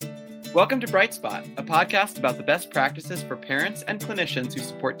Welcome to BRYT Spot, a podcast about the best practices for parents and clinicians who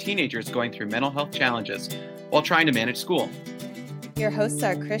support teenagers going through mental health challenges while trying to manage school. Your hosts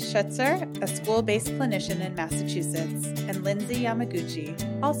are Chris Schutzer, a school-based clinician in Massachusetts, and Lindsey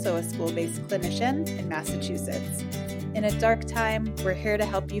Yamaguchi, also a school-based clinician in Massachusetts. In a dark time, we're here to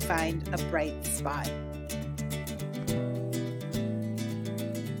help you find a bright spot.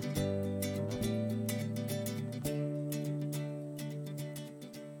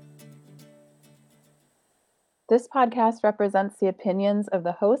 This podcast represents the opinions of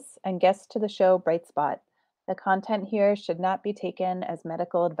the hosts and guests to the show BRYT Spot. The content here should not be taken as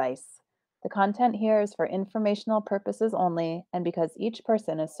medical advice. The content here is for informational purposes only, and because each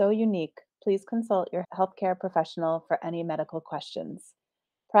person is so unique, please consult your healthcare professional for any medical questions.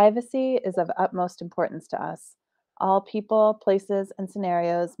 Privacy is of utmost importance to us. All people, places, and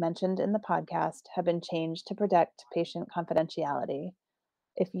scenarios mentioned in the podcast have been changed to protect patient confidentiality.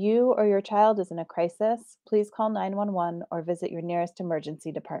 If you or your child is in a crisis, please call 911 or visit your nearest emergency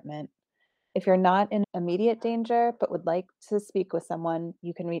department. If you're not in immediate danger but would like to speak with someone,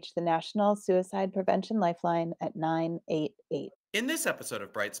 you can reach the National Suicide Prevention Lifeline at 988. In this episode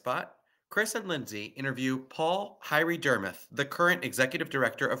of BRYT Spot, Chris and Lindsey interview Paul Hyry-Dermith, the current executive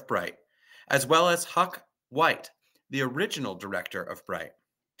director of BRYT, as well as Huck, the original director of BRYT.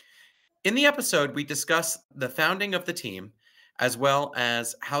 In the episode, we discuss the founding of the team, as well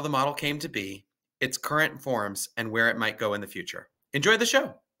as how the model came to be, its current forms, and where it might go in the future. Enjoy the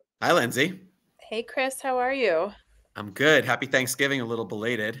show. Hi, Lindsey. Hey, Chris, how are you? I'm good. Happy Thanksgiving, a little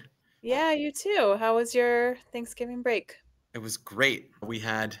belated. Yeah, you too. How was your Thanksgiving break? It was great. We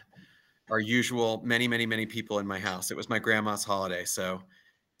had our usual many people in my house. It was my grandma's holiday, so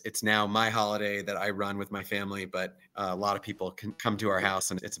it's now my holiday that I run with my family, but a lot of people can come to our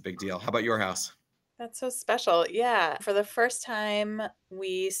house, and it's a big deal. How about your house? That's so special. Yeah. For the first time,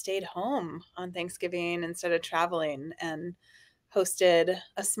 we stayed home on Thanksgiving instead of traveling and hosted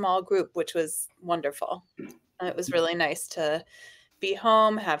a small group, which was wonderful. It was really nice to be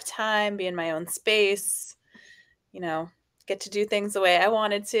home, have time, be in my own space, get to do things the way I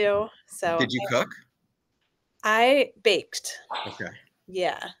wanted to. So Did you cook? I baked. Okay.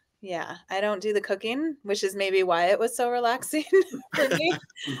 Yeah. I don't do the cooking, which is maybe why it was so relaxing for me.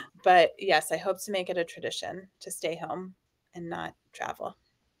 But yes, I hope to make it a tradition to stay home and not travel.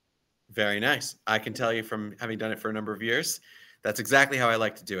 Very nice. I can tell you from having done it for a number of years, that's exactly how I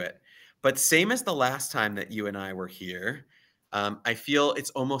like to do it. But same as the last time that you and I were here, I feel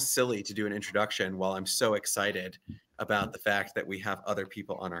it's almost silly to do an introduction while I'm so excited about the fact that we have other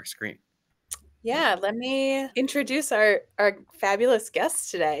people on our screen. Yeah, let me introduce our fabulous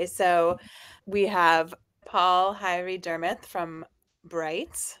guests today. So we have Paul Hyry-Dermith from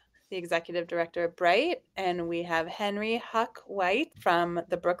BRYT, the executive director of BRYT, and we have Henry Huck White from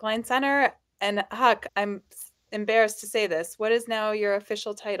the Brookline Center. And Huck, I'm embarrassed to say this. What is now your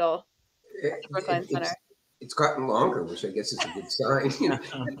official title at the Brookline Center? It's gotten longer, which I guess is a good sign.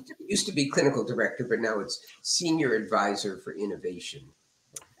 It used to be clinical director, but now it's senior advisor for innovation.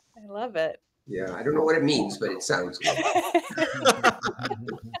 I love it. Yeah, I don't know what it means, but it sounds good.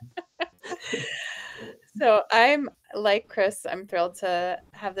 So I'm like Chris, I'm thrilled to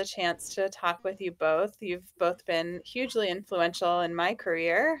have the chance to talk with you both. You've both been hugely influential in my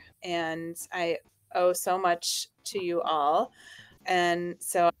career, and I owe so much to you all. And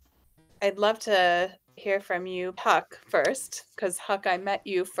so I'd love to hear from you, Huck, first, because Huck, I met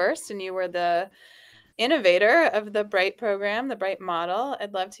you first, and you were the innovator of the BRYT program, the BRYT model.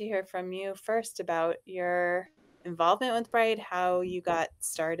 I'd love to hear from you first about your involvement with BRYT, how you got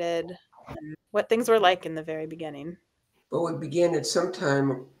started, and what things were like in the very beginning. Well, it began at some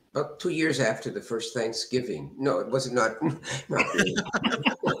time about 2 years after the first Thanksgiving. No, it wasn't not really.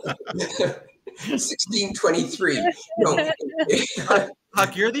 1623. No.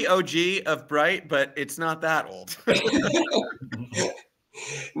 Huck, you're the OG of BRYT, but it's not that old.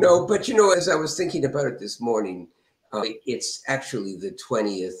 No, but as I was thinking about it this morning, it's actually the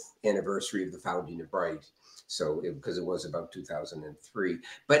 20th anniversary of the founding of BRYT. So, because it was about 2003.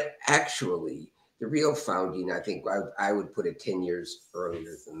 But actually, the real founding, I think I would put it 10 years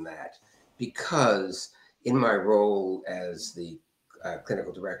earlier than that, because in my role as the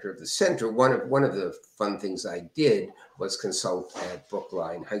clinical director of the center, one of the fun things I did was consult at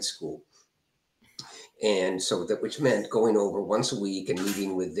Brookline High School. And so which meant going over once a week and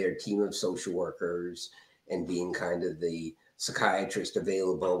meeting with their team of social workers and being kind of the psychiatrist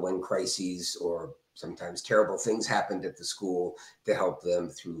available when crises or sometimes terrible things happened at the school to help them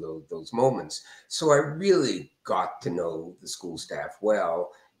through those moments. So I really got to know the school staff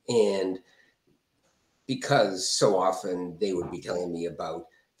well. And because so often they would be telling me about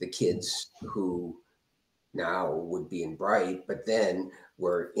the kids who now would be in BRYT, but then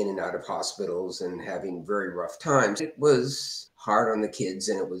were in and out of hospitals and having very rough times. It was hard on the kids,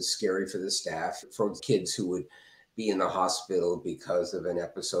 and it was scary for the staff, for kids who would be in the hospital because of an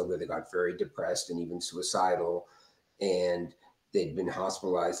episode where they got very depressed and even suicidal, and they'd been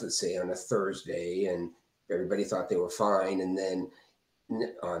hospitalized, let's say, on a Thursday, and everybody thought they were fine. And then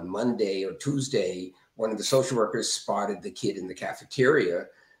on Monday or Tuesday, one of the social workers spotted the kid in the cafeteria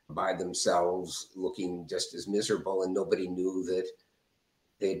by themselves looking just as miserable, and nobody knew that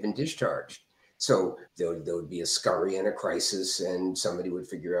they'd been discharged. So there would be a scurry and a crisis, and somebody would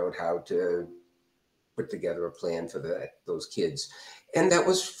figure out how to put together a plan for those kids. And that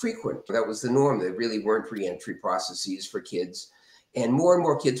was frequent. That was the norm. There really weren't reentry processes for kids. And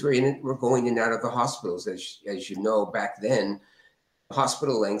more kids were going in and out of the hospitals. As you know, back then,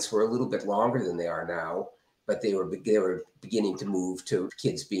 hospital lengths were a little bit longer than they are now, but they were beginning to move to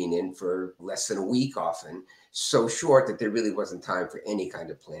kids being in for less than a week often, so short that there really wasn't time for any kind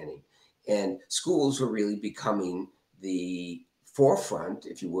of planning. And schools were really becoming the forefront,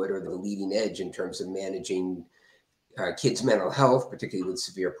 if you would, or the leading edge in terms of managing kids' mental health, particularly with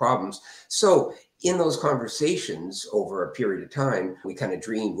severe problems. So in those conversations over a period of time, we kind of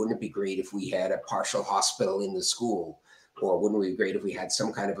dreamed, wouldn't it be great if we had a partial hospital in the school? Or wouldn't it be great if we had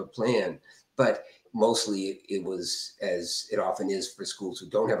some kind of a plan? But mostly it was, as it often is for schools who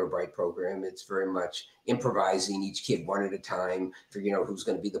don't have a BRYT program, it's very much improvising, each kid one at a time, figuring out who's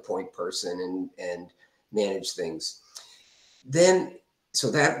going to be the point person and manage things. Then,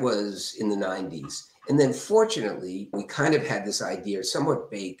 so that was in the 90s. And then fortunately, we kind of had this idea somewhat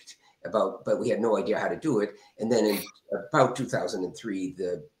baked about, but we had no idea how to do it. And then in about 2003,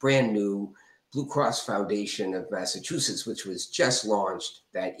 the brand new Blue Cross Foundation of Massachusetts, which was just launched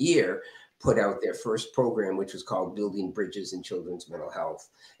that year, put out their first program, which was called Building Bridges in Children's Mental Health.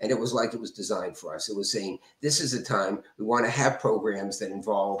 And it was like it was designed for us. It was saying, this is a time we want to have programs that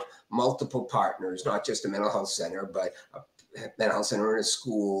involve multiple partners, not just a mental health center, but a mental health center in a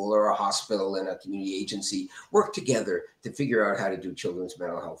school or a hospital and a community agency work together to figure out how to do children's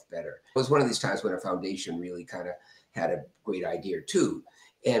mental health better. It was one of these times when a foundation really kind of had a great idea too.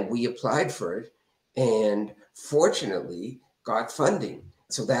 And we applied for it and fortunately got funding.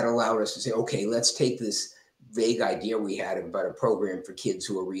 So that allowed us to say, okay, let's take this vague idea we had about a program for kids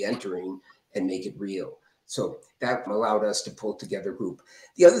who are reentering and make it real. So that allowed us to pull together a group.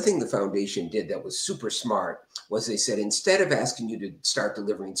 The other thing the foundation did that was super smart was they said, instead of asking you to start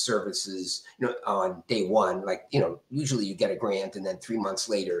delivering services, on day one, like, usually you get a grant and then 3 months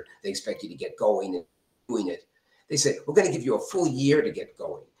later, they expect you to get going and doing it. They said, we're going to give you a full year to get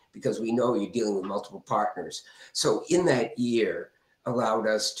going because we know you're dealing with multiple partners. So in that year allowed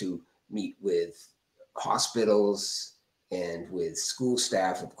us to meet with hospitals and with school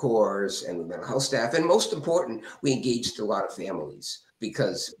staff, of course, and with mental health staff. And most important, we engaged a lot of families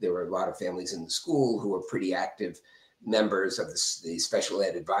because there were a lot of families in the school who were pretty active members of the special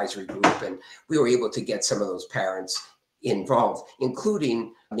ed advisory group. And we were able to get some of those parents involved,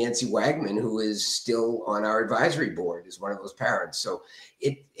 including Nancy Wagman, who is still on our advisory board, is one of those parents. So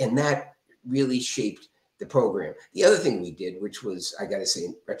that really shaped the program. The other thing we did, which was, I got to say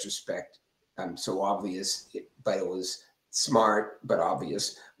in retrospect, so obvious, but it was smart but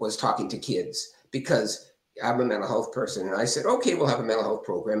obvious, was talking to kids, because I'm a mental health person. And I said, okay, we'll have a mental health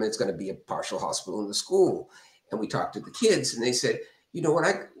program and it's going to be a partial hospital in the school. And we talked to the kids and they said,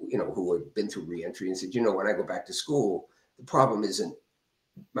 who had been through reentry, and said, when I go back to school, the problem isn't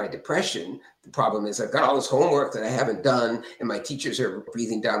my depression. The problem is I've got all this homework that I haven't done and my teachers are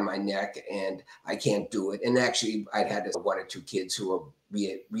breathing down my neck and I can't do it. And actually I'd had one or two kids who were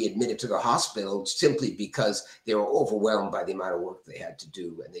readmitted to the hospital simply because they were overwhelmed by the amount of work they had to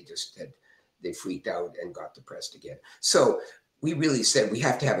do. And they freaked out and got depressed again. So we really said we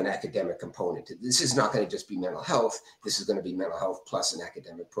have to have an academic component. This is not going to just be mental health. This is going to be mental health plus an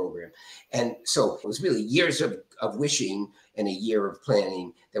academic program. And so it was really years of wishing and a year of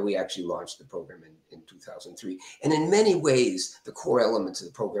planning that we actually launched the program in 2003. And in many ways, the core elements of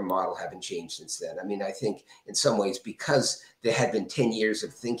the program model haven't changed since then. I mean, I think in some ways, because there had been 10 years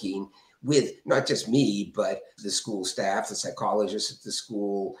of thinking with not just me, but the school staff, the psychologists at the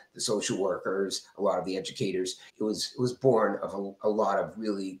school, the social workers, a lot of the educators. It was born of a lot of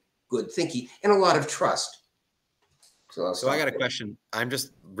really good thinking and a lot of trust. So I got a question. I'm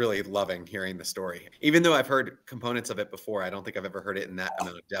just really loving hearing the story. Even though I've heard components of it before, I don't think I've ever heard it in that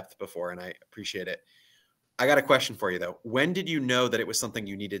amount of depth before, and I appreciate it. I got a question for you, though. When did you know that it was something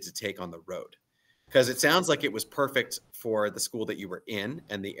you needed to take on the road? Because it sounds like it was perfect for the school that you were in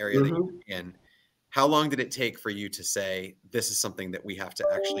and the area that you were in. How long did it take for you to say, this is something that we have to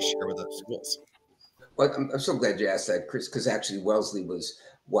actually share with other schools? Well, I'm so glad you asked that, Chris, because actually Wellesley was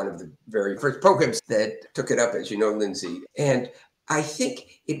one of the very first programs that took it up, as you know, Lindsey. And I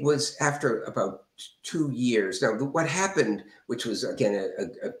think it was after about 2 years. Now, what happened, which was, again,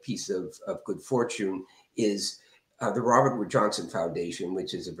 a piece of good fortune, is the Robert Wood Johnson Foundation,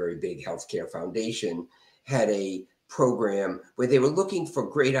 which is a very big healthcare foundation, had a program where they were looking for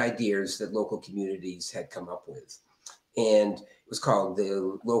great ideas that local communities had come up with. And it was called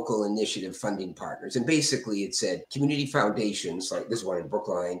the Local Initiative Funding Partners. And basically it said community foundations, like this one in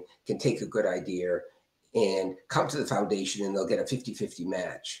Brookline, can take a good idea and come to the foundation and they'll get a 50-50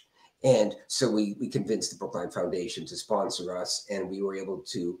 match. And so we convinced the Brookline Foundation to sponsor us, and we were able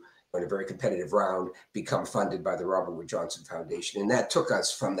to, in a very competitive round, become funded by the Robert Wood Johnson Foundation. And that took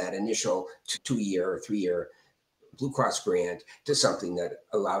us from that initial 2-year or 3-year Blue Cross grant to something that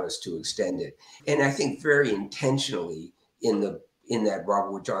allowed us to extend it. And I think very intentionally in that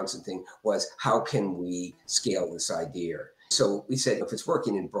Robert Wood Johnson thing was, how can we scale this idea? So we said, if it's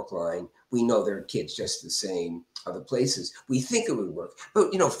working in Brookline, we know there are kids just the same other places. We think it would work.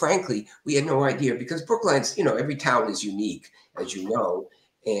 But, frankly, we had no idea, because Brookline's, every town is unique, as you know.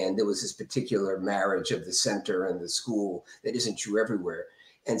 And there was this particular marriage of the center and the school that isn't true everywhere.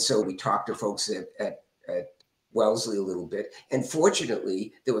 And so we talked to folks at Wellesley a little bit. And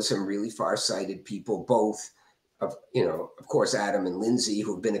fortunately, there were some really far-sighted people, both of course, Adam and Lindsey,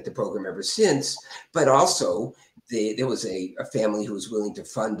 who've been at the program ever since, but also there was a family who was willing to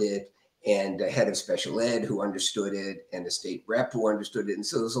fund it, and a head of special ed who understood it, and a state rep who understood it. And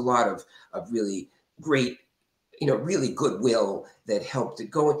so there's a lot of really great, really goodwill that helped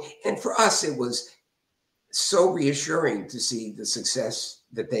it go. And for us, it was so reassuring to see the success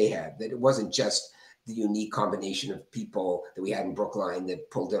that they had, that it wasn't just the unique combination of people that we had in Brookline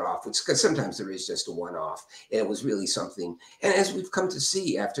that pulled it off, because sometimes there is just a one-off, and it was really something. And as we've come to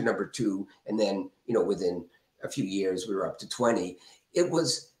see after number 2, and then, within a few years, we were up to 20, it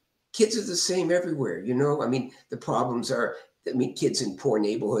was kids are the same everywhere. The problems are, kids in poor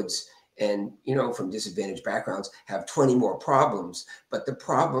neighborhoods and, from disadvantaged backgrounds have 20 more problems. But the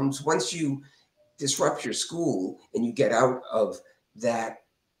problems, once you disrupt your school and you get out of that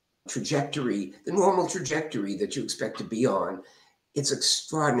trajectory, the normal trajectory that you expect to be on, it's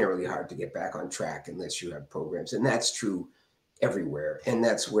extraordinarily hard to get back on track unless you have programs. And that's true everywhere. And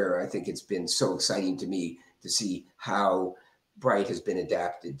that's where I think it's been so exciting to me to see how BRYT has been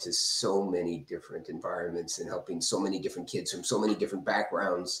adapted to so many different environments and helping so many different kids from so many different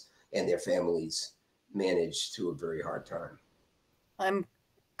backgrounds and their families manage through a very hard time. I'm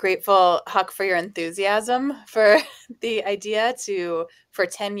grateful, Huck, for your enthusiasm for the idea to, for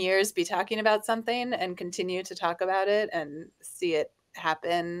 10 years, be talking about something and continue to talk about it and see it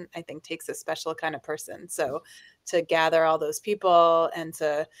happen, I think takes a special kind of person. So to gather all those people and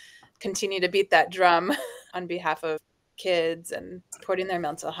to continue to beat that drum on behalf of kids and supporting their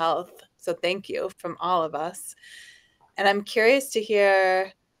mental health. So thank you from all of us. And I'm curious to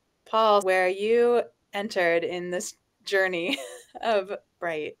hear, Paul, where you entered in this journey of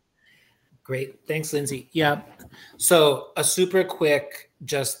BRYT. Great. Thanks, Lindsey. Yeah. So a super quick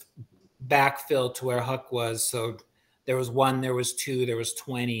just backfill to where Huck was. So there was 1, there was 2, there was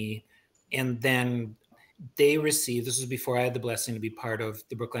 20. And then they received, this was before I had the blessing to be part of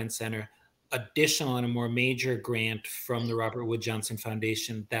the Brookline Center, additional and a more major grant from the Robert Wood Johnson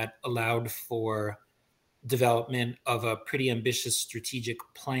Foundation that allowed for development of a pretty ambitious strategic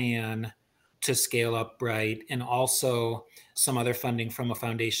plan to scale up BRYT, and also some other funding from a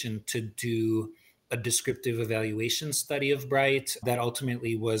foundation to do a descriptive evaluation study of BRYT that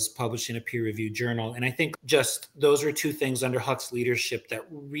ultimately was published in a peer-reviewed journal. And I think just those are 2 things under Huck's leadership that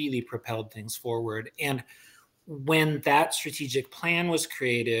really propelled things forward. And when that strategic plan was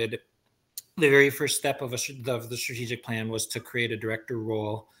created, the very first step of the strategic plan was to create a director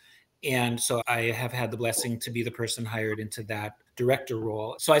role. And so I have had the blessing to be the person hired into that director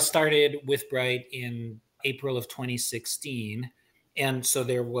role. So I started with BRYT in April of 2016. And so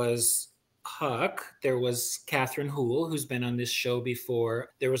there was Huck, there was Catherine Houle, who's been on this show before.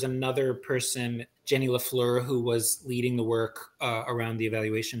 There was another person, Jenny LaFleur, who was leading the work around the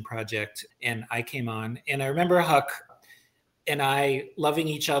evaluation project. And I came on. And I remember Huck and I loving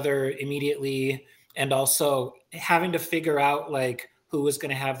each other immediately, and also having to figure out who was going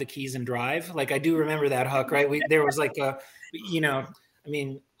to have the keys and drive. I do remember that, Huck, right? There was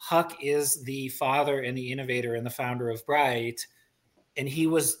Huck is the father and the innovator and the founder of BRYT. And he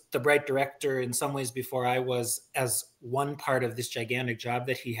was the BRYT director in some ways before I was, as one part of this gigantic job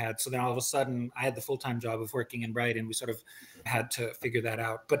that he had. So then all of a sudden I had the full-time job of working in BRYT, and we sort of had to figure that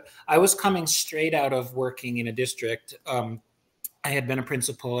out. But I was coming straight out of working in a district. I had been a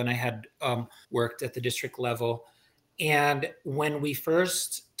principal, and I had worked at the district level. And when we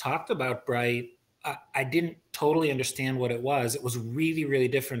first talked about BRYT, I didn't totally understand what it was. It was really, really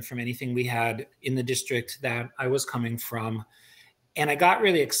different from anything we had in the district that I was coming from. And I got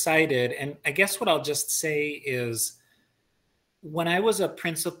really excited. And I guess what I'll just say is, when I was a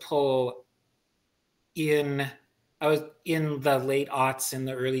principal I was in the late aughts, in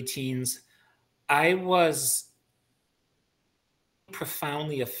the early teens, I was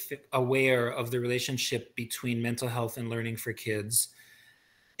profoundly aware of the relationship between mental health and learning for kids.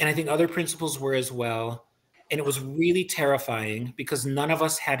 And I think other principals were as well. And it was really terrifying because none of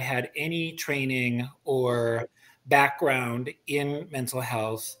us had had any training or background in mental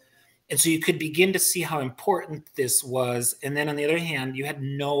health. And so you could begin to see how important this was. And then on the other hand, you had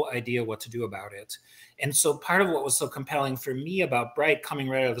no idea what to do about it. And so part of what was so compelling for me about BRYT coming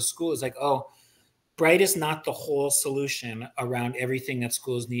right out of the school is like, oh, BRYT is not the whole solution around everything that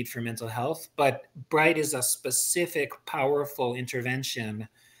schools need for mental health, but BRYT is a specific, powerful intervention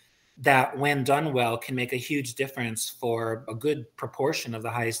that, when done well, can make a huge difference for a good proportion of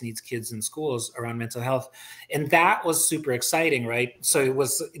the highest needs kids in schools around mental health. And that was super exciting, right? So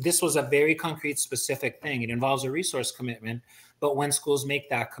this was a very concrete, specific thing. It involves a resource commitment, but when schools make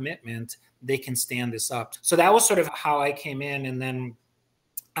that commitment, they can stand this up. So that was sort of how I came in. And then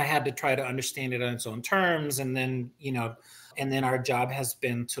I had to try to understand it on its own terms. And then, and then our job has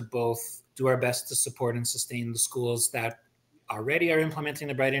been to both do our best to support and sustain the schools that already are implementing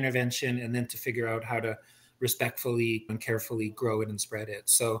the BRYT intervention, and then to figure out how to respectfully and carefully grow it and spread it.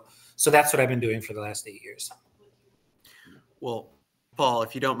 So that's what I've been doing for the last 8 years. Well, Paul,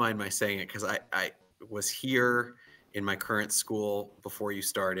 if you don't mind my saying it, because I was here in my current school before you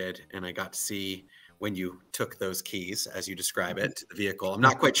started, and I got to see when you took those keys, as you describe it, to the vehicle. I'm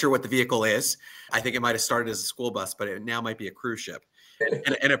not quite sure what the vehicle is. I think it might have started as a school bus, but it now might be a cruise ship.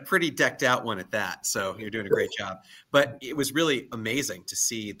 And a pretty decked out one at that. So you're doing a great job. But it was really amazing to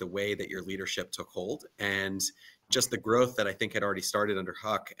see the way that your leadership took hold, and just the growth that I think had already started under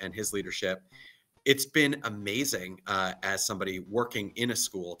Huck and his leadership. It's been amazing as somebody working in a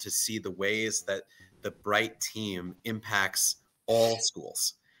school to see the ways that the BRYT team impacts all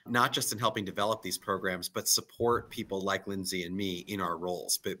schools, not just in helping develop these programs, but support people like Lindsey and me in our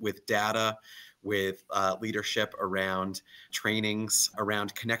roles, but with data, with leadership around trainings,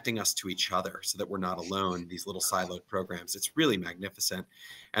 around connecting us to each other so that we're not alone, these little siloed programs. It's really magnificent.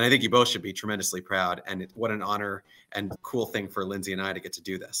 And I think you both should be tremendously proud. And what an honor and cool thing for Lindsey and I to get to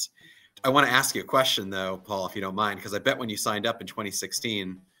do this. I want to ask you a question, though, Paul, if you don't mind, because I bet when you signed up in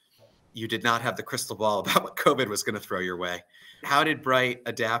 2016, you did not have the crystal ball about what COVID was going to throw your way. How did BRYT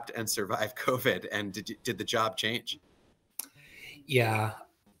adapt and survive COVID? And did the job change? Yeah.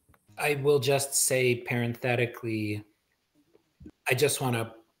 I will just say parenthetically, I just want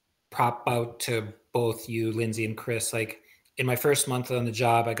to prop out to both you, Lindsey and Chris. Like, in my first month on the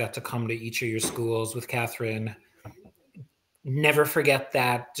job, I got to come to each of your schools with Catherine. Never forget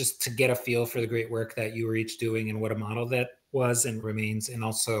that, just to get a feel for the great work that you were each doing and what a model that was and remains, and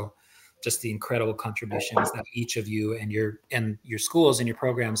also just the incredible contributions that each of you and your schools and your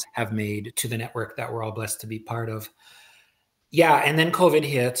programs have made to the network that we're all blessed to be part of. Yeah, and then COVID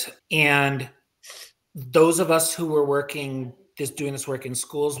hit, and those of us who were doing this work in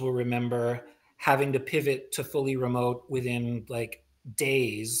schools will remember having to pivot to fully remote within like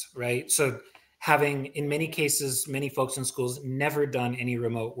days, right? So having, in many cases, many folks in schools never done any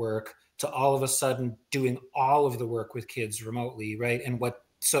remote work, to all of a sudden doing all of the work with kids remotely, right? And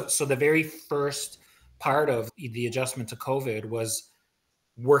so the very first part of the adjustment to COVID was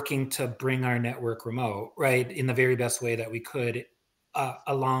working to bring our network remote, right, in the very best way that we could,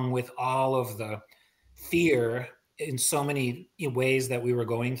 along with all of the fear in so many ways that we were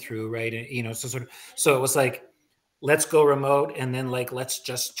going through, right? And, so it was like, let's go remote, and then like, let's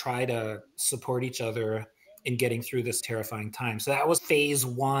just try to support each other in getting through this terrifying time. So that was phase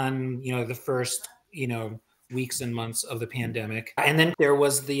one, the first, weeks and months of the pandemic. And then there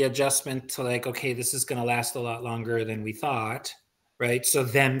was the adjustment to like, okay, this is going to last a lot longer than we thought, right? So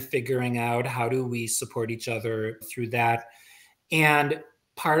then figuring out how do we support each other through that. And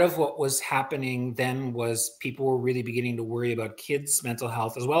part of what was happening then was people were really beginning to worry about kids' mental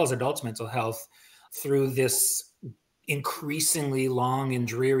health as well as adults' mental health through this increasingly long and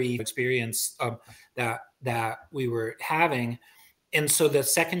dreary experience that we were having. And so the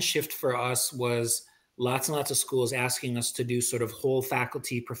second shift for us was, lots and lots of schools asking us to do sort of whole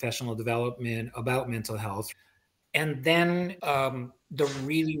faculty professional development about mental health. And then the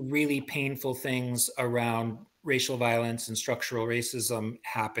really, really painful things around racial violence and structural racism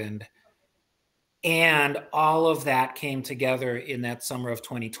happened. And all of that came together in that summer of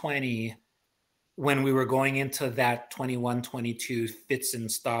 2020 when we were going into that 21-22 fits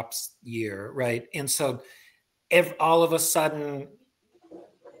and stops year, right? And so all of a sudden,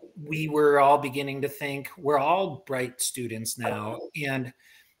 we were all beginning to think we're all BRYT students now. And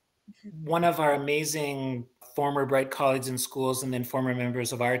one of our amazing former BRYT colleagues in schools and then former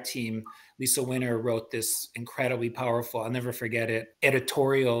members of our team, Lisa Winter, wrote this incredibly powerful, I'll never forget it,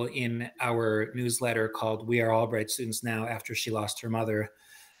 editorial in our newsletter called "We Are All BRYT Students Now" after she lost her mother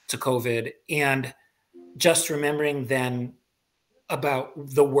to COVID. And just remembering then about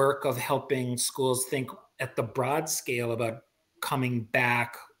the work of helping schools think at the broad scale about coming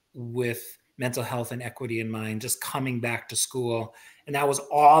back with mental health and equity in mind, just coming back to school. And that was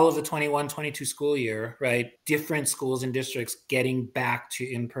all of the 21-22 school year, right? Different schools and districts getting back to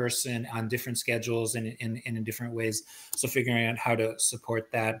in-person on different schedules and in different ways. So figuring out how to support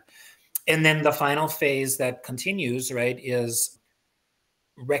that. And then the final phase that continues, right, is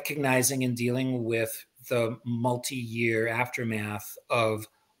recognizing and dealing with the multi-year aftermath of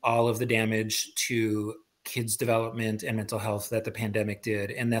all of the damage to kids' development and mental health that the pandemic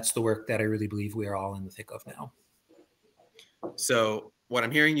did. And that's the work that I really believe we are all in the thick of now. So what I'm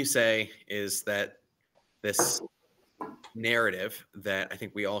hearing you say is that this narrative that I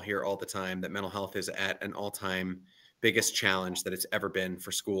think we all hear all the time, that mental health is at an all-time biggest challenge that it's ever been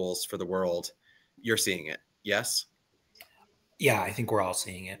for schools, for the world, you're seeing it, yes? Yeah, I think we're all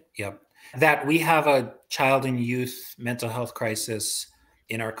seeing it. Yep. That we have a child and youth mental health crisis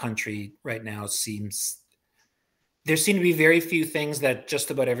in our country right now there seem to be very few things that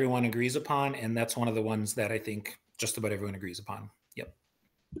just about everyone agrees upon. And that's one of the ones that I think just about everyone agrees upon. Yep.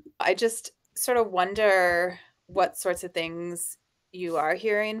 I just sort of wonder what sorts of things you are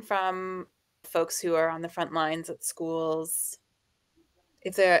hearing from folks who are on the front lines at schools.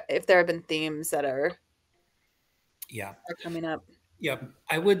 If there have been themes that are coming up. Yep.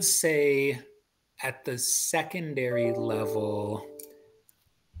 I would say at the secondary level,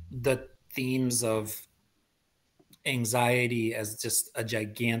 the themes of anxiety as just a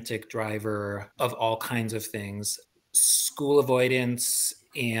gigantic driver of all kinds of things, school avoidance,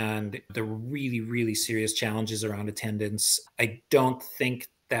 and the really, really serious challenges around attendance. I don't think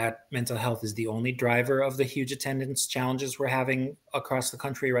that mental health is the only driver of the huge attendance challenges we're having across the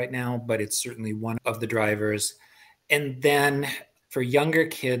country right now, but it's certainly one of the drivers. And then for younger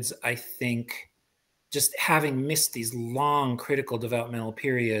kids, I think just having missed these long critical developmental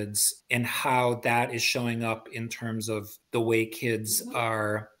periods and how that is showing up in terms of the way kids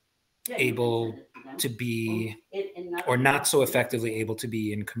are able to be, or not so effectively able to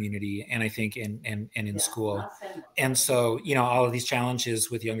be in community, and I think in school. And so, all of these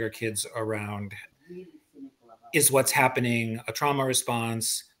challenges with younger kids around, is what's happening a trauma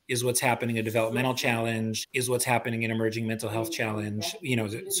response? Is what's happening a developmental challenge? Is what's happening an emerging mental health challenge?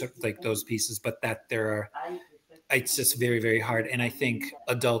 Sort of like those pieces, but it's just very, very hard. And I think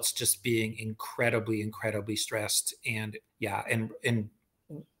adults just being incredibly, incredibly stressed and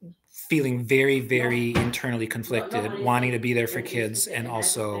feeling very, very internally conflicted, wanting to be there for kids and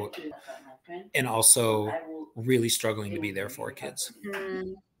also really struggling to be there for kids.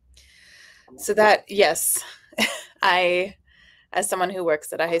 So that, yes, I, as someone who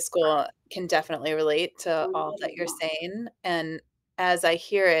works at a high school, can definitely relate to all that you're saying. And as I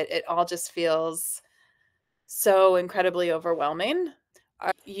hear it, it all just feels so incredibly overwhelming.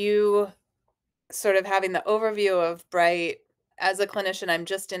 Are you sort of having the overview of BRYT? As a clinician, I'm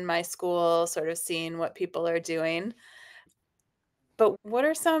just in my school, sort of seeing what people are doing. But what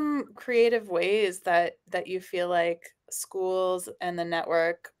are some creative ways that you feel like schools and the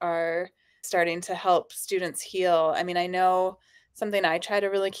network are starting to help students heal? I mean, I know something I try to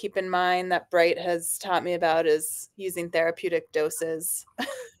really keep in mind that BRYT has taught me about is using therapeutic doses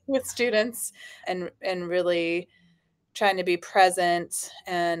with students and really trying to be present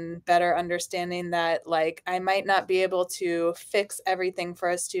and better understanding that, like, I might not be able to fix everything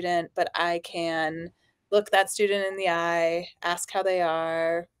for a student, but I can look that student in the eye, ask how they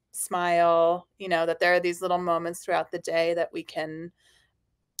are, smile, that there are these little moments throughout the day that we can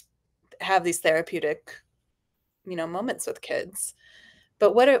have these therapeutic, moments with kids.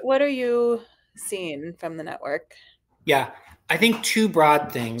 But what are you seeing from the network? Yeah, I think two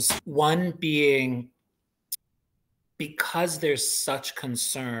broad things. One being, because there's such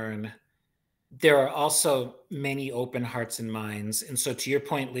concern, there are also many open hearts and minds. And so to your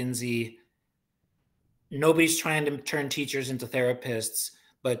point, Lindsey, nobody's trying to turn teachers into therapists,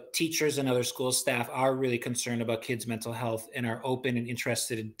 but teachers and other school staff are really concerned about kids' mental health and are open and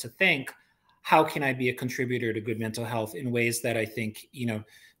interested to think, how can I be a contributor to good mental health in ways that I think,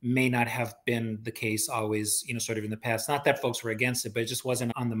 may not have been the case always, sort of in the past. Not that folks were against it, but it just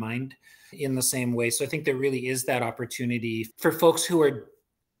wasn't on the mind in the same way. So I think there really is that opportunity for folks who are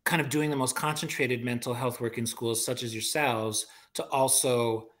kind of doing the most concentrated mental health work in schools, such as yourselves, to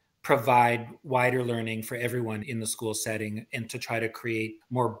also provide wider learning for everyone in the school setting and to try to create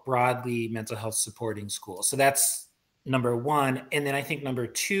more broadly mental health supporting schools. So that's number one. And then I think number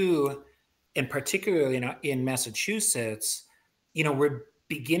two, and particularly in Massachusetts, we're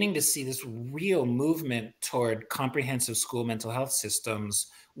beginning to see this real movement toward comprehensive school mental health systems,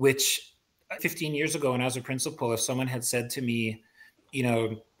 which 15 years ago when I was a principal, if someone had said to me,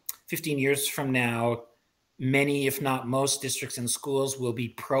 15 years from now, many, if not most districts and schools will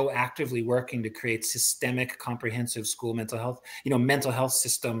be proactively working to create systemic, comprehensive school mental health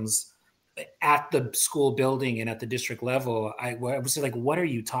systems at the school building and at the district level. I was like, what are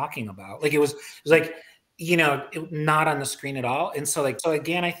you talking about? Like, it was like, not on the screen at all. And so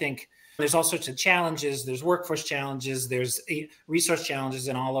again, I think there's all sorts of challenges. There's workforce challenges, there's resource challenges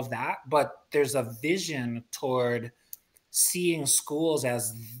and all of that. But there's a vision toward seeing schools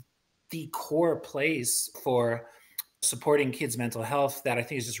as the core place for supporting kids' mental health that I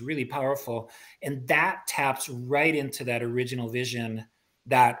think is just really powerful. And that taps right into that original vision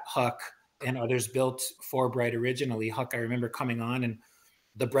that Huck and others built for BRYT originally. Huck, I remember coming on, and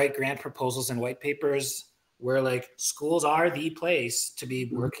the BRYT grant proposals and white papers were like, schools are the place to be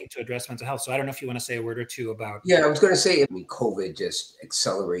working to address mental health. So I don't know if you want to say a word or two about. Yeah, I was going to say, COVID just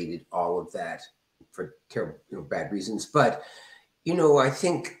accelerated all of that for terrible, bad reasons. But, I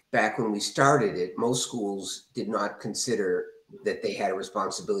think back when we started it, most schools did not consider that they had a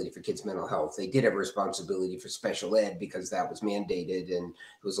responsibility for kids' mental health. They did have a responsibility for special ed because that was mandated, and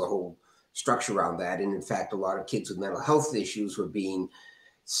there was a whole structure around that. And in fact, a lot of kids with mental health issues were being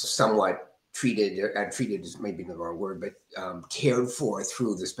somewhat treated is maybe the wrong word, but cared for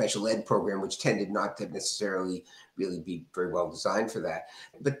through the special ed program, which tended not to necessarily really be very well designed for that.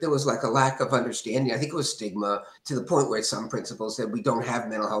 But there was like a lack of understanding. I think it was stigma to the point where some principals said, we don't have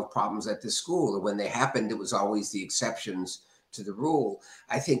mental health problems at this school. And when they happened, it was always the exceptions to the rule.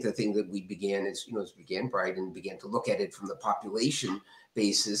 I think the thing that we began is, as we began BRYT and began to look at it from the population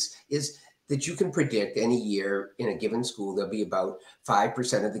basis, is that you can predict any year in a given school, there'll be about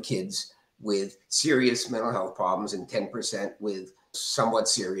 5% of the kids with serious mental health problems and 10% with somewhat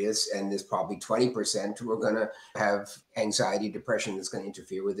serious. And there's probably 20% who are going to have anxiety, depression that's going to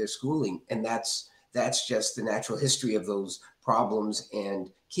interfere with their schooling. And that's just the natural history of those problems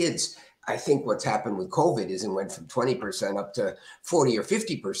and kids. I think what's happened with COVID is it went from 20% up to 40 or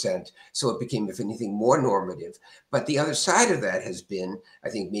 50%. So it became, if anything, more normative. But the other side of that has been, I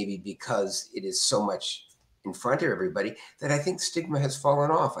think maybe because it is so much in front of everybody, that I think stigma has fallen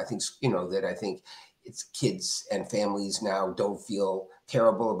off. I think, that I think it's kids and families now don't feel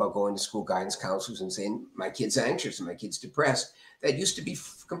terrible about going to school guidance counselors and saying, my kid's anxious and my kid's depressed. That used to be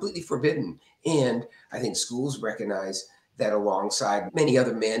completely forbidden. And I think schools recognize that alongside many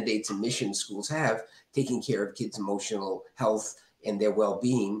other mandates and missions schools have, taking care of kids' emotional health and their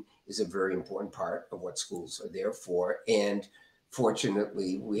well-being is a very important part of what schools are there for. And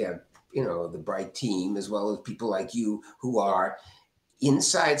fortunately, we have the BRYT team, as well as people like you who are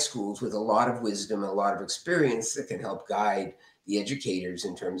inside schools with a lot of wisdom and a lot of experience that can help guide the educators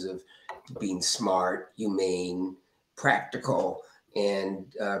in terms of being smart, humane, practical,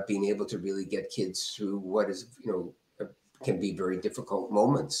 and being able to really get kids through what is, can be very difficult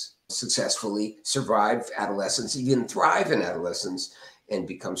moments, successfully survive adolescence, even thrive in adolescence, and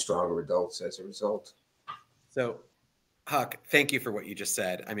become stronger adults as a result. So, Huck, thank you for what you just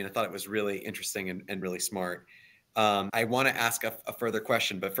said. I mean, I thought it was really interesting and really smart. I want to ask a further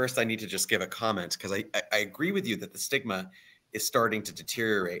question, but first I need to just give a comment, because I agree with you that the stigma is starting to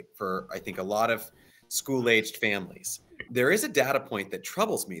deteriorate for, I think, a lot of school-aged families. There is a data point that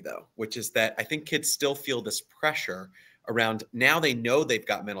troubles me, though, which is that I think kids still feel this pressure around, now they know they've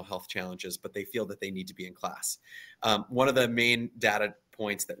got mental health challenges, but they feel that they need to be in class. One of the main data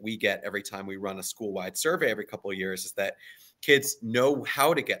points that we get every time we run a school-wide survey every couple of years is that kids know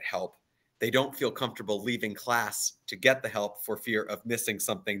how to get help. They don't feel comfortable leaving class to get the help for fear of missing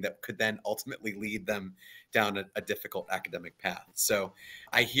something that could then ultimately lead them down a difficult academic path. So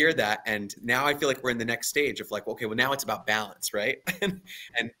I hear that, and now I feel like we're in the next stage of like, okay, well, now it's about balance, right?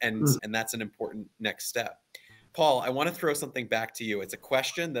 and that's an important next step. Paul, I want to throw something back to you. It's a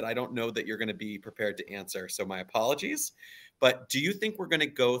question that I don't know that you're going to be prepared to answer, so my apologies. But do you think we're going to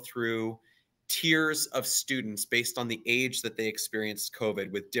go through tiers of students based on the age that they experienced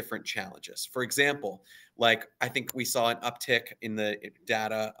COVID with different challenges. For example, like I think we saw an uptick in the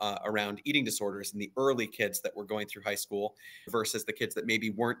data around eating disorders in the early kids that were going through high school versus the kids that maybe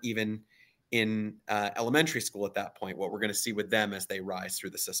weren't even in elementary school at that point, what we're going to see with them as they rise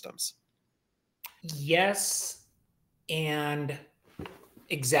through the systems. Yes, and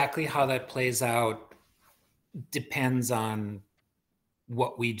exactly how that plays out depends on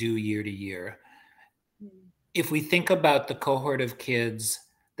what we do year to year. If we think about the cohort of kids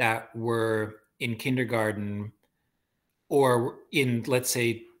that were in kindergarten or in, let's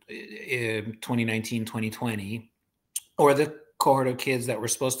say, 2019, 2020, or the cohort of kids that were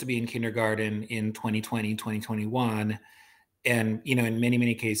supposed to be in kindergarten in 2020, 2021, and, you know, in many,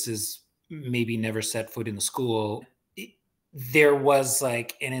 many cases, maybe never set foot in the school, there was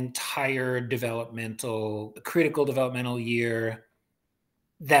like an entire critical developmental year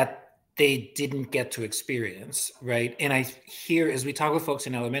that they didn't get to experience, right? And I hear, as we talk with folks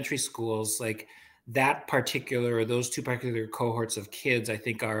in elementary schools, like that particular, or those two particular cohorts of kids, I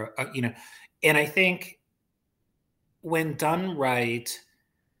think are, you know, and I think when done right,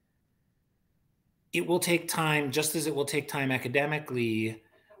 it will take time, just as it will take time academically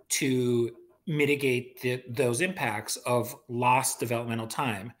to mitigate those impacts of lost developmental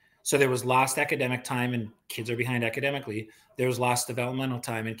time. So there was lost academic time and kids are behind academically. There was lost developmental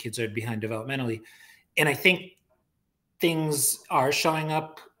time and kids are behind developmentally. And I think things are showing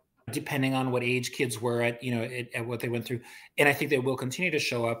up depending on what age kids were at, you know, at what they went through. And I think they will continue to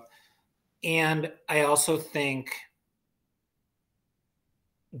show up. And I also think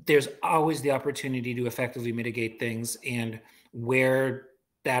there's always the opportunity to effectively mitigate things. And where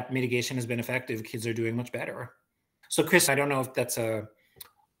that mitigation has been effective, kids are doing much better. So Chris, I don't know if that's a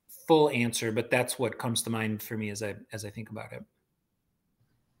full answer, but that's what comes to mind for me as I think about it.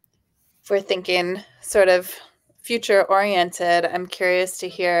 If we're thinking sort of future oriented, I'm curious to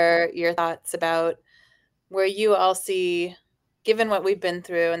hear your thoughts about where you all see, given what we've been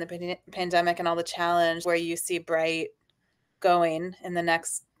through and the pandemic and all the challenge, where you see BRYT going in the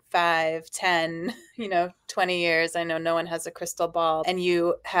next 5, 10, 20 years. I know no one has a crystal ball, and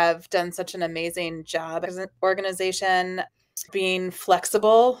you have done such an amazing job as an organization being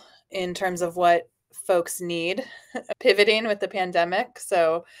flexible in terms of what folks need, pivoting with the pandemic.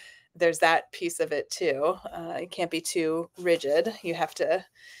 So there's that piece of it too. It can't be too rigid. You have to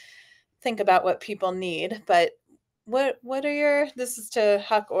think about what people need. But what are this is to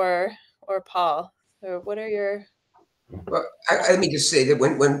Huck or Paul. So what are your... Well, let me just say that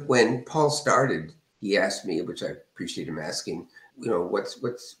when Paul started, he asked me, which I appreciate him asking,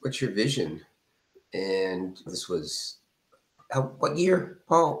 what's your vision? And this was what year,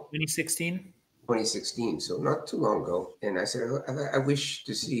 Paul? 2016. 2016, so not too long ago. And I said, I wish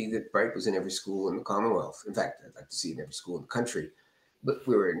to see that BRYT was in every school in the Commonwealth. In fact, I'd like to see it in every school in the country. But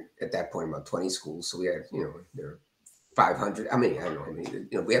we were at that point about 20 schools, so we had, there were 500. I don't know how many.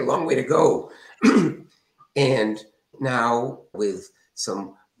 We had a long way to go. And now, with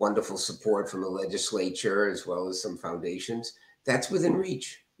some wonderful support from the legislature as well as some foundations, that's within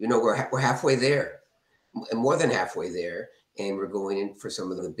reach. We're halfway there, and more than halfway there, and we're going in for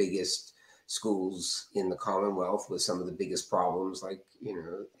some of the biggest schools in the Commonwealth with some of the biggest problems,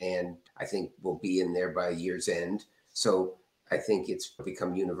 and I think we'll be in there by year's end. So I think it's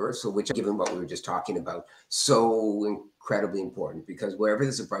become universal, which, given what we were just talking about, so incredibly important, because wherever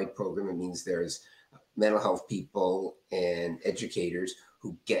there's a BRYT program, it means there's mental health people and educators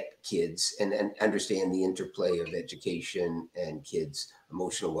who get kids and understand the interplay of education and kids'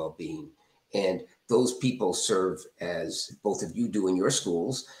 emotional well-being. And those people serve, as both of you do in your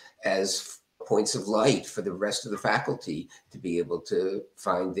schools, as points of light for the rest of the faculty to be able to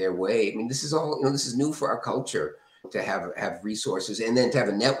find their way. I mean, this is all, this is new for our culture, to have resources, and then to have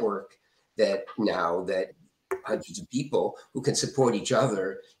a network that hundreds of people who can support each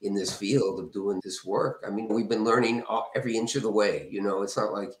other in this field of doing this work. I mean, we've been learning every inch of the way. It's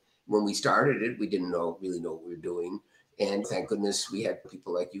not like when we started it, we didn't really know what we were doing. And thank goodness we had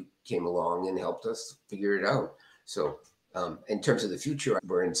people like you came along and helped us figure it out. So in terms of the future,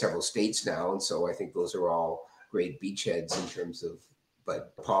 we're in several states now. And so I think those are all great beachheads in terms of,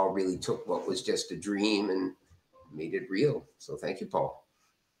 but Paul really took what was just a dream and made it real. So thank you, Paul.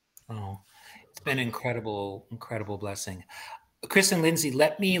 Oh, it's been an incredible blessing. Chris and Lindsey,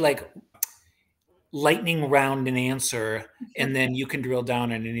 let me lightning round an answer, and then you can drill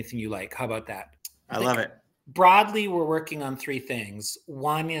down on anything you like. How about that? I love it. Broadly, we're working on 3 things.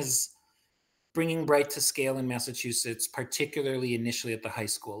 One is bringing BRYT to scale in Massachusetts, particularly initially at the high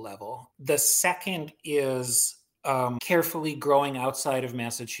school level. The second is carefully growing outside of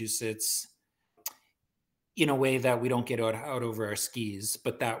Massachusetts in a way that we don't get out over our skis,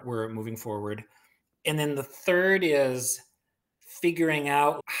 but that we're moving forward. And then the third is figuring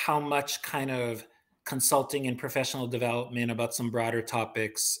out how much kind of consulting and professional development about some broader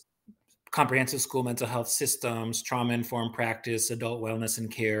topics, comprehensive school mental health systems, trauma-informed practice, adult wellness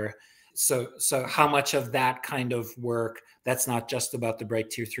and care. So how much of that kind of work that's not just about the BRYT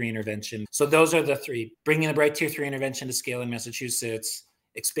Tier 3 intervention. So those are the three: bringing the BRYT Tier 3 intervention to scale in Massachusetts,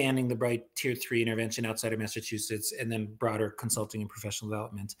 expanding the BRYT Tier 3 intervention outside of Massachusetts, and then broader consulting and professional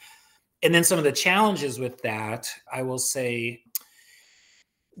development. And then some of the challenges with that, I will say,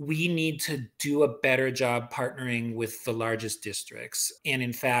 we need to do a better job partnering with the largest districts. And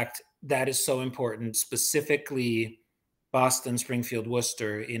in fact, that is so important, specifically Boston, Springfield,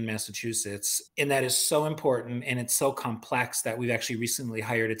 Worcester in Massachusetts. And that is so important. And it's so complex that we've actually recently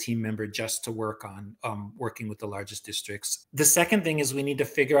hired a team member just to work on working with the largest districts. The second thing is we need to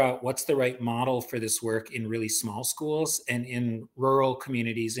figure out what's the right model for this work in really small schools and in rural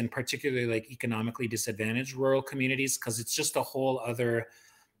communities, and particularly like economically disadvantaged rural communities, because it's just a whole other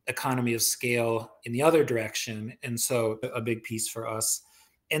economy of scale in the other direction. And so a big piece for us.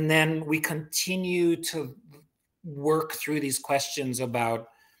 And then we continue to work through these questions about,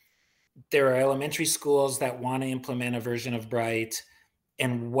 there are elementary schools that want to implement a version of BRYT,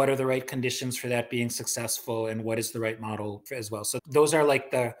 and what are the right conditions for that being successful, and what is the right model as well. So those are like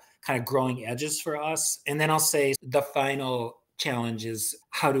the kind of growing edges for us. And then I'll say the final challenge is,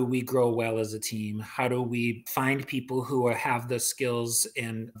 how do we grow well as a team? How do we find people who have the skills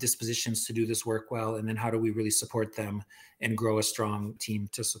and dispositions to do this work well? And then how do we really support them and grow a strong team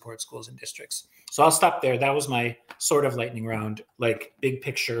to support schools and districts? So I'll stop there. That was my sort of lightning round, like big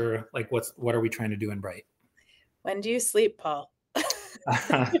picture, like what are we trying to do in BRYT? When do you sleep, Paul?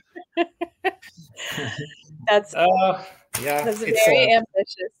 Yeah, That's very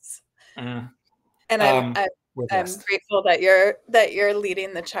ambitious. And I'm grateful that you're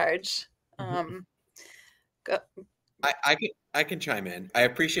leading the charge. I can chime in. I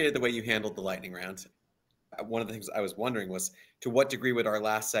appreciated the way you handled the lightning round. One of the things I was wondering was, to what degree would our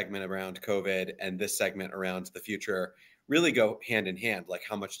last segment around COVID and this segment around the future really go hand in hand? Like,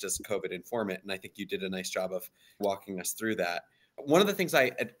 how much does COVID inform it? And I think you did a nice job of walking us through that. One of the things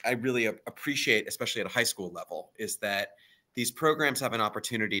I really appreciate, especially at a high school level, is that these programs have an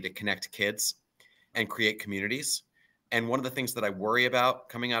opportunity to connect kids and create communities. And one of the things that I worry about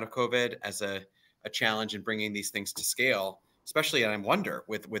coming out of COVID as a challenge in bringing these things to scale, especially, and I wonder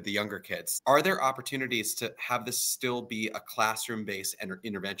with the younger kids, are there opportunities to have this still be a classroom-based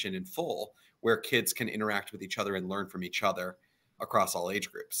intervention in full, where kids can interact with each other and learn from each other across all age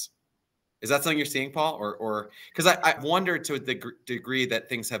groups? Is that something you're seeing, Paul? Or because I wondered to the degree that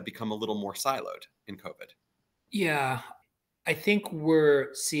things have become a little more siloed in COVID. Yeah, I think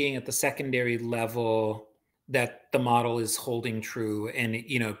we're seeing at the secondary level that the model is holding true, and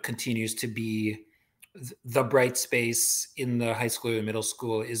continues to be the BRYT space in the high school or middle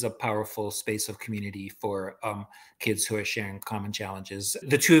school is a powerful space of community for kids who are sharing common challenges.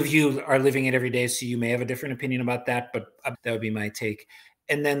 The two of you are living it every day, so you may have a different opinion about that, but that would be my take.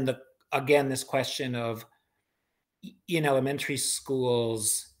 And then again, this question of, in elementary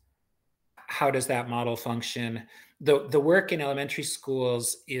schools, how does that model function? The work in elementary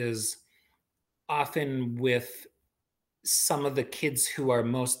schools is often with some of the kids who are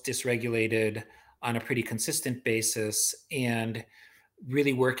most dysregulated on a pretty consistent basis, and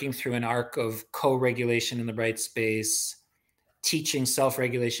really working through an arc of co-regulation in the BRYT space, teaching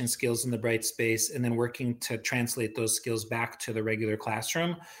self-regulation skills in the BRYT space, and then working to translate those skills back to the regular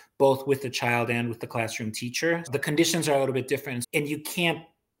classroom, both with the child and with the classroom teacher. The conditions are a little bit different, and you can't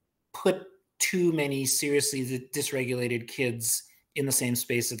put too many seriously dysregulated kids in the same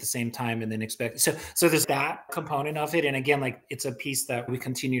space at the same time and then expect. So there's that component of it. And again, like, it's a piece that we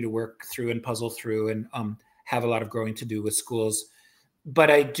continue to work through and puzzle through, and have a lot of growing to do with schools. But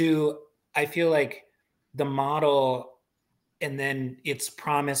I feel like the model, and then its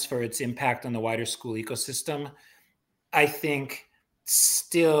promise for its impact on the wider school ecosystem, I think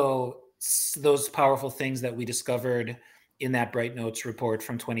still those powerful things that we discovered in that BRYT Notes report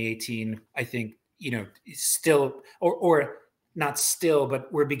from 2018, I think, still, or not still, but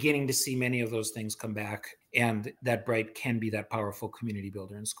we're beginning to see many of those things come back, and that BRYT can be that powerful community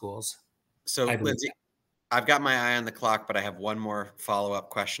builder in schools. So, Lindsey, I've got my eye on the clock, but I have one more follow-up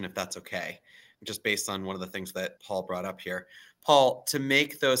question, if that's okay, just based on one of the things that Paul brought up here. Paul, to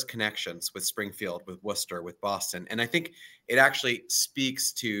make those connections with Springfield, with Worcester, with Boston, and I think it actually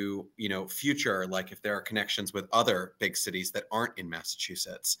speaks to, future, like if there are connections with other big cities that aren't in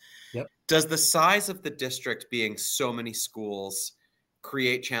Massachusetts. Yep. Does the size of the district being so many schools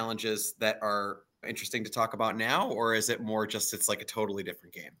create challenges that are interesting to talk about now, or is it more just it's like a totally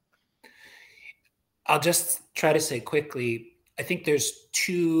different game? I'll just try to say quickly, I think there's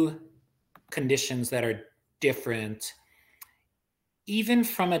two conditions that are different. Even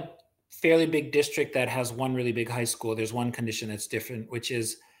from a fairly big district that has one really big high school, there's one condition that's different, which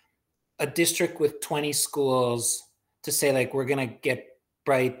is a district with 20 schools to say, like, we're going to get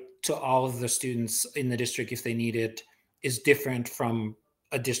BRYT to all of the students in the district if they need it, is different from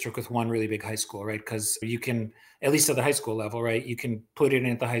a district with one really big high school, right? Because you can, at least at the high school level, right, you can put it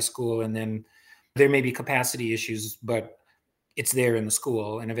in at the high school and then there may be capacity issues, but it's there in the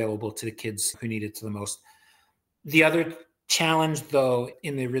school and available to the kids who need it to the most. The other challenge, though,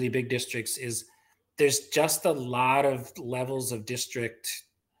 in the really big districts is there's just a lot of levels of district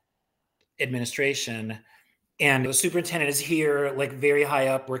administration. And the superintendent is here, like very high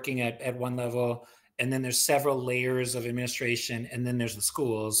up, working at one level. And then there's several layers of administration. And then there's the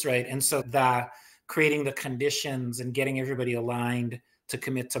schools, right? And so that creating the conditions and getting everybody aligned to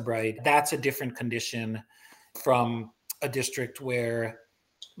commit to BRYT, that's a different condition from a district where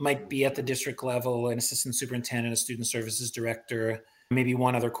might be at the district level, an assistant superintendent, a student services director, maybe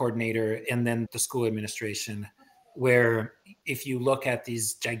one other coordinator, and then the school administration, where if you look at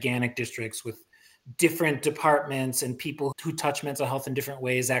these gigantic districts with different departments and people who touch mental health in different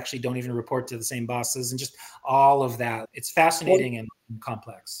ways actually don't even report to the same bosses and just all of that. It's fascinating and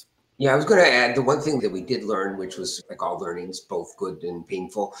complex. Yeah, I was going to add the one thing that we did learn, which was like all learnings, both good and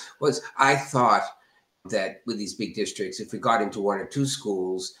painful, was I thought that with these big districts, if we got into one or two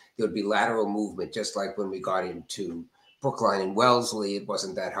schools, there would be lateral movement, just like when we got into Brookline and Wellesley. It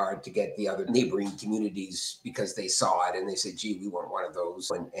wasn't that hard to get the other neighboring communities because they saw it and they said, gee, we want one of those,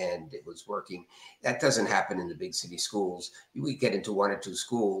 and it was working. That doesn't happen in the big city schools. We get into one or two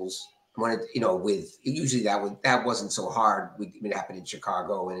schools, with usually that wasn't so hard. It happened in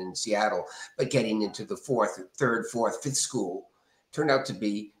Chicago and in Seattle, but getting into the third, fourth, fifth school turned out to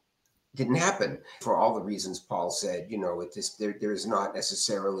be didn't happen for all the reasons Paul said. There is not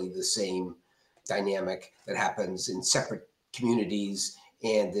necessarily the same dynamic that happens in separate communities,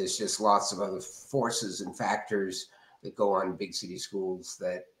 and there's just lots of other forces and factors that go on in big city schools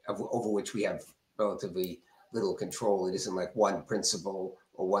over which we have relatively little control. It isn't like one principal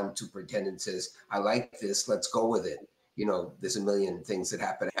or one superintendent says, I like this, let's go with it. There's a million things that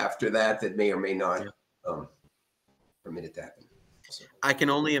happen after that may or may not permit it to happen. I can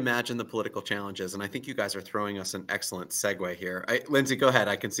only imagine the political challenges, and I think you guys are throwing us an excellent segue here. Lindsey, go ahead.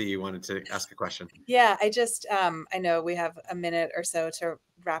 I can see you wanted to ask a question. Yeah, I just, I know we have a minute or so to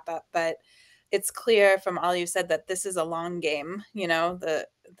wrap up, but it's clear from all you said that this is a long game, the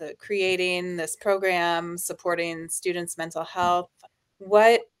creating this program, supporting students' mental health.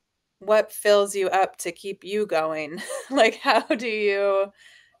 What fills you up to keep you going? Like, how do you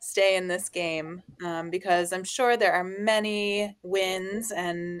stay in this game? Because I'm sure there are many wins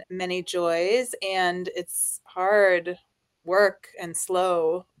and many joys, and it's hard work and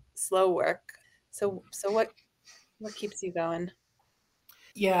slow work. So what keeps you going?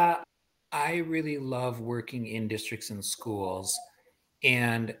 Yeah, I really love working in districts and schools,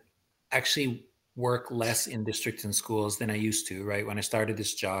 and actually work less in districts and schools than I used to, right? When I started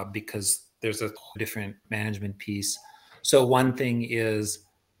this job, because there's a different management piece. So one thing is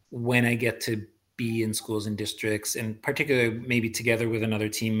when I get to be in schools and districts, and particularly maybe together with another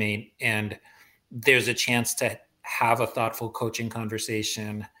teammate, and there's a chance to have a thoughtful coaching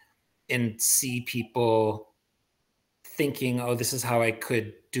conversation and see people thinking, oh, this is how I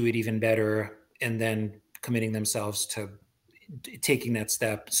could do it even better, and then committing themselves to taking that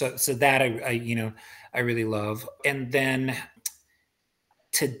step. So that I really love. And then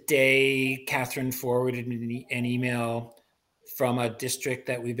today, Catherine forwarded me an email from a district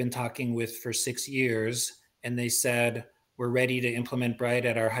that we've been talking with for 6 years. And they said, we're ready to implement BRYT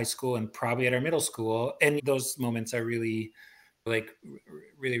at our high school and probably at our middle school. And those moments are really,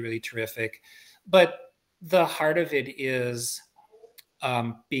 really terrific. But the heart of it is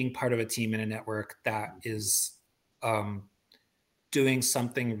being part of a team and a network that is doing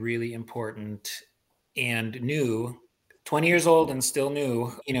something really important and new, 20 years old and still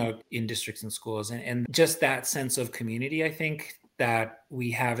new, in districts and schools. And just that sense of community, I think, that we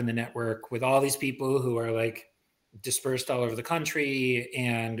have in the network with all these people who are like dispersed all over the country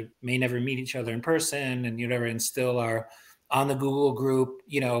and may never meet each other in person and whatever, and still are on the Google group,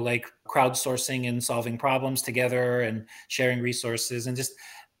 like crowdsourcing and solving problems together and sharing resources, and just,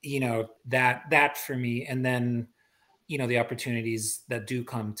 that for me. And then, the opportunities that do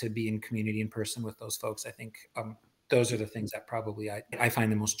come to be in community in person with those folks, I think those are the things that probably I find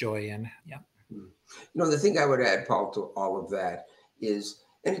the most joy in. Yeah. The thing I would add, Paul, to all of that is,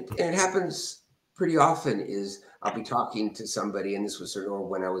 and it happens pretty often is I'll be talking to somebody, and this was sort of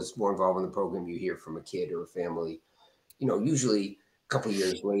when I was more involved in the program, you hear from a kid or a family, usually a couple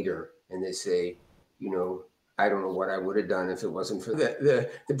years later, and they say, I don't know what I would have done if it wasn't for the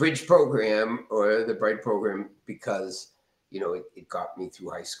Bridge program or the BRYT program, because it got me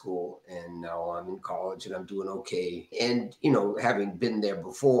through high school, and now I'm in college and I'm doing okay. And having been there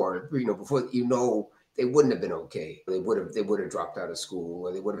before, they wouldn't have been okay. They would have dropped out of school,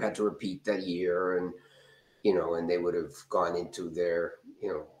 or they would have had to repeat that year, and and they would have gone into their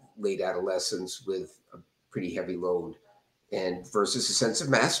late adolescence with a pretty heavy load, and versus a sense of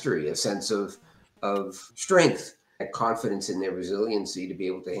mastery, a sense of strength, and confidence in their resiliency to be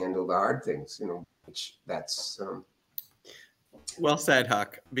able to handle the hard things. Which that's well said,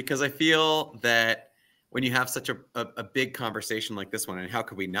 Huck, because I feel that when you have such a big conversation like this one, and how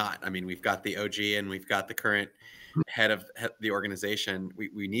could we not? I mean, we've got the OG and we've got the current head of the organization.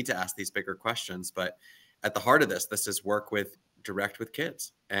 We need to ask these bigger questions, but at the heart of this is work direct with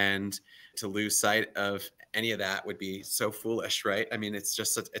kids, and to lose sight of any of that would be so foolish, right? I mean, it's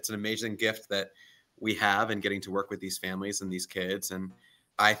an amazing gift that we have in getting to work with these families and these kids. And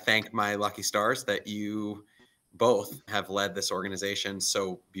I thank my lucky stars that you both have led this organization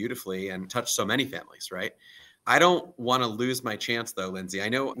so beautifully and touched so many families, right? I don't want to lose my chance though, Lindsey. I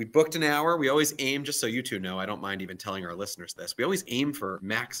know we booked an hour. We always aim, just so you two know, I don't mind even telling our listeners this. We always aim for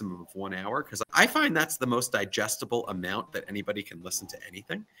maximum of 1 hour, because I find that's the most digestible amount that anybody can listen to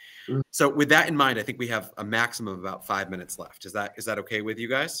anything. So with that in mind, I think we have a maximum of about 5 minutes left. Is that okay with you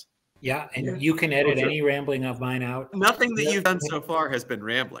guys? Yeah, and you can edit any rambling of mine out. Nothing that you've done so far has been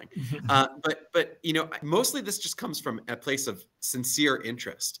rambling. But mostly this just comes from a place of sincere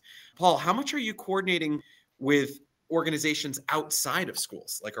interest. Paul, how much are you coordinating with organizations outside of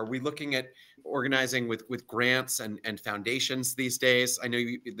schools? Like, are we looking at organizing with grants and foundations these days? I know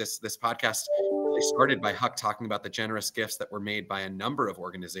this podcast really started by Huck talking about the generous gifts that were made by a number of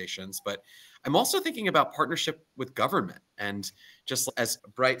organizations, but I'm also thinking about partnership with government. And just as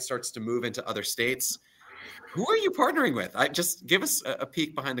BRYT starts to move into other states, who are you partnering with? Just give us a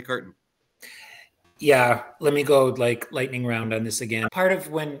peek behind the curtain. Yeah, let me go like lightning round on this again. Part of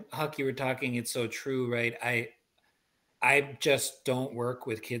when, Huck, you were talking, it's so true, right? I just don't work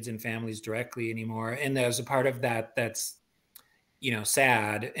with kids and families directly anymore. And there's a part of that that's,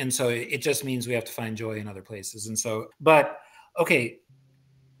 sad. And so it just means we have to find joy in other places. And so, but okay,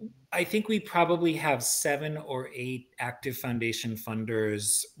 I think we probably have 7 or 8 active foundation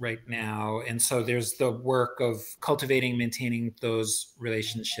funders right now. And so there's the work of cultivating, maintaining those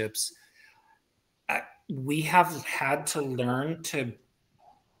relationships. We have had to learn to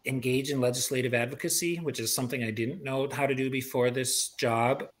engage in legislative advocacy, which is something I didn't know how to do before this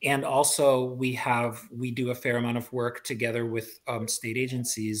job. And also we do a fair amount of work together with state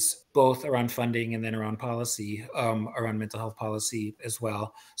agencies, both around funding and then around policy, around mental health policy as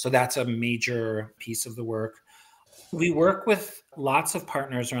well. So that's a major piece of the work. We work with lots of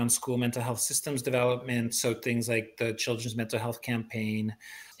partners around school mental health systems development. So things like the Children's Mental Health Campaign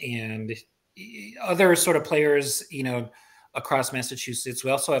and other sort of players, across Massachusetts.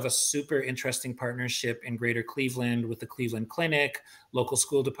 We also have a super interesting partnership in Greater Cleveland with the Cleveland Clinic, local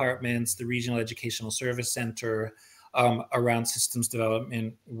school departments, the Regional Educational Service Center, around systems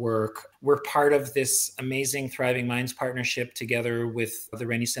development work. We're part of this amazing Thriving Minds partnership together with the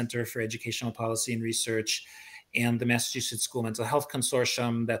Rennie Center for Educational Policy and Research and the Massachusetts School Mental Health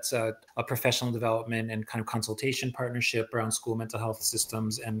Consortium. That's a professional development and kind of consultation partnership around school mental health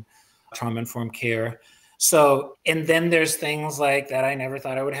systems and trauma-informed care. So, and then there's things like that I never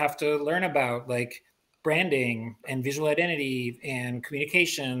thought I would have to learn about, like branding and visual identity and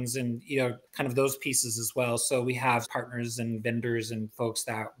communications and, kind of those pieces as well. So we have partners and vendors and folks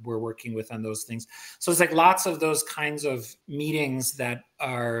that we're working with on those things. So it's like lots of those kinds of meetings that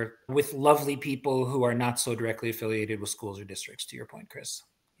are with lovely people who are not so directly affiliated with schools or districts, to your point, Chris.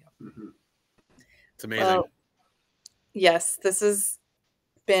 Yeah. It's amazing. Well, yes, this has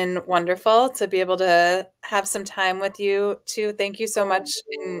been wonderful to be able to have some time with you too. Thank you so much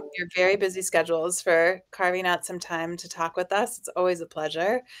in your very busy schedules for carving out some time to talk with us. It's always a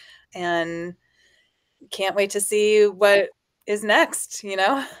pleasure, and can't wait to see what is next,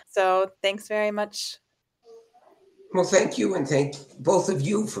 So thanks very much. Well, thank you, and thank both of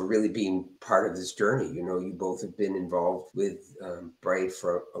you for really being part of this journey. You both have been involved with BRYT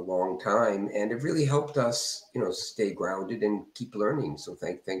for a long time, and it really helped us, stay grounded and keep learning. So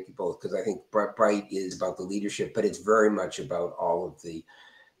thank you both, because I think BRYT is about the leadership, but it's very much about all of the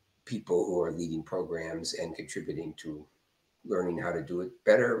people who are leading programs and contributing to learning how to do it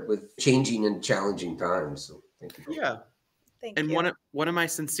better with changing and challenging times. So thank you both. Yeah. Thank And you. one of my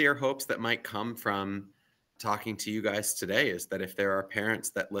sincere hopes that might come from talking to you guys today is that if there are parents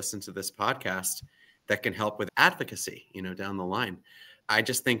that listen to this podcast that can help with advocacy, down the line, I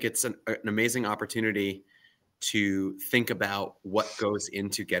just think it's an amazing opportunity to think about what goes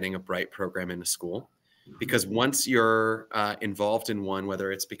into getting a BRYT program in a school. Because once you're involved in one,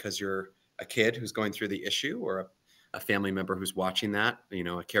 whether it's because you're a kid who's going through the issue or a family member who's watching that, a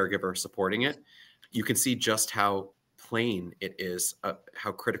caregiver supporting it, you can see just how plain it is,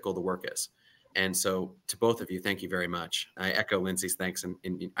 how critical the work is. And so to both of you, thank you very much. I echo Lindsey's thanks. And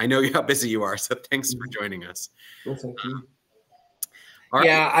I know how busy you are, so thanks for joining us. Well, thank you.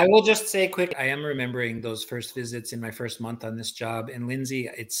 Yeah, I will just say quick, I am remembering those first visits in my first month on this job. And Lindsey,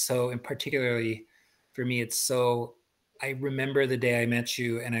 it's so, and particularly for me, I remember the day I met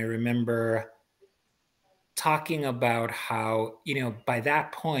you, and I remember talking about how, by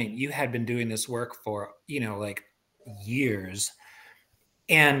that point, you had been doing this work for, like years.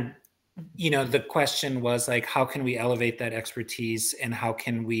 And, the question was like, how can we elevate that expertise, and how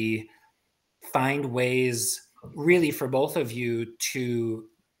can we find ways really for both of you to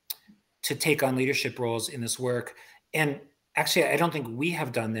take on leadership roles in this work? And actually, I don't think we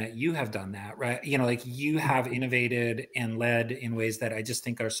have done that. You have done that, right? Like you have innovated and led in ways that I just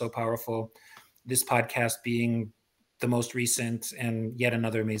think are so powerful. This podcast being the most recent and yet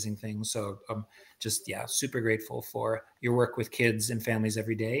another amazing thing. So super grateful for your work with kids and families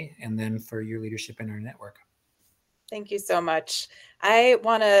every day, and then for your leadership in our network. Thank you so much. I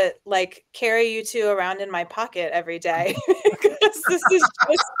want to carry you two around in my pocket every day because this is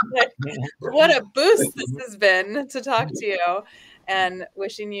just what a boost this has been to talk to you, and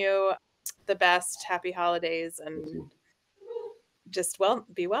wishing you the best. Happy holidays, and just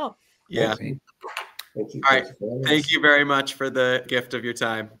be well. Yeah. Thank you. All right. Thank you very much for the gift of your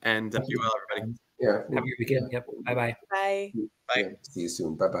time, and be well, everybody. Yeah. Have a good weekend. Yep. Bye-bye. Bye. Bye. Yeah. See you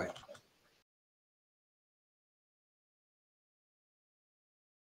soon. Bye-bye.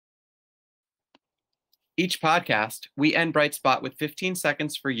 Each podcast, we end BRYT Spot with 15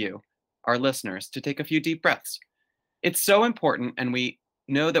 seconds for you, our listeners, to take a few deep breaths. It's so important, and we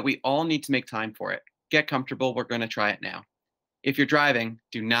know that we all need to make time for it. Get comfortable. We're going to try it now. If you're driving,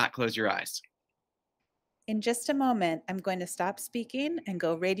 do not close your eyes. In just a moment, I'm going to stop speaking and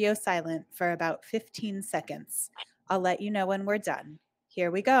go radio silent for about 15 seconds. I'll let you know when we're done.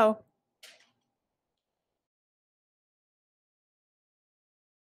 Here we go.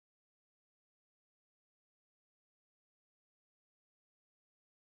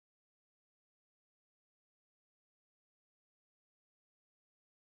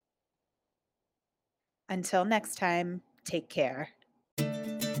 Until next time, take care.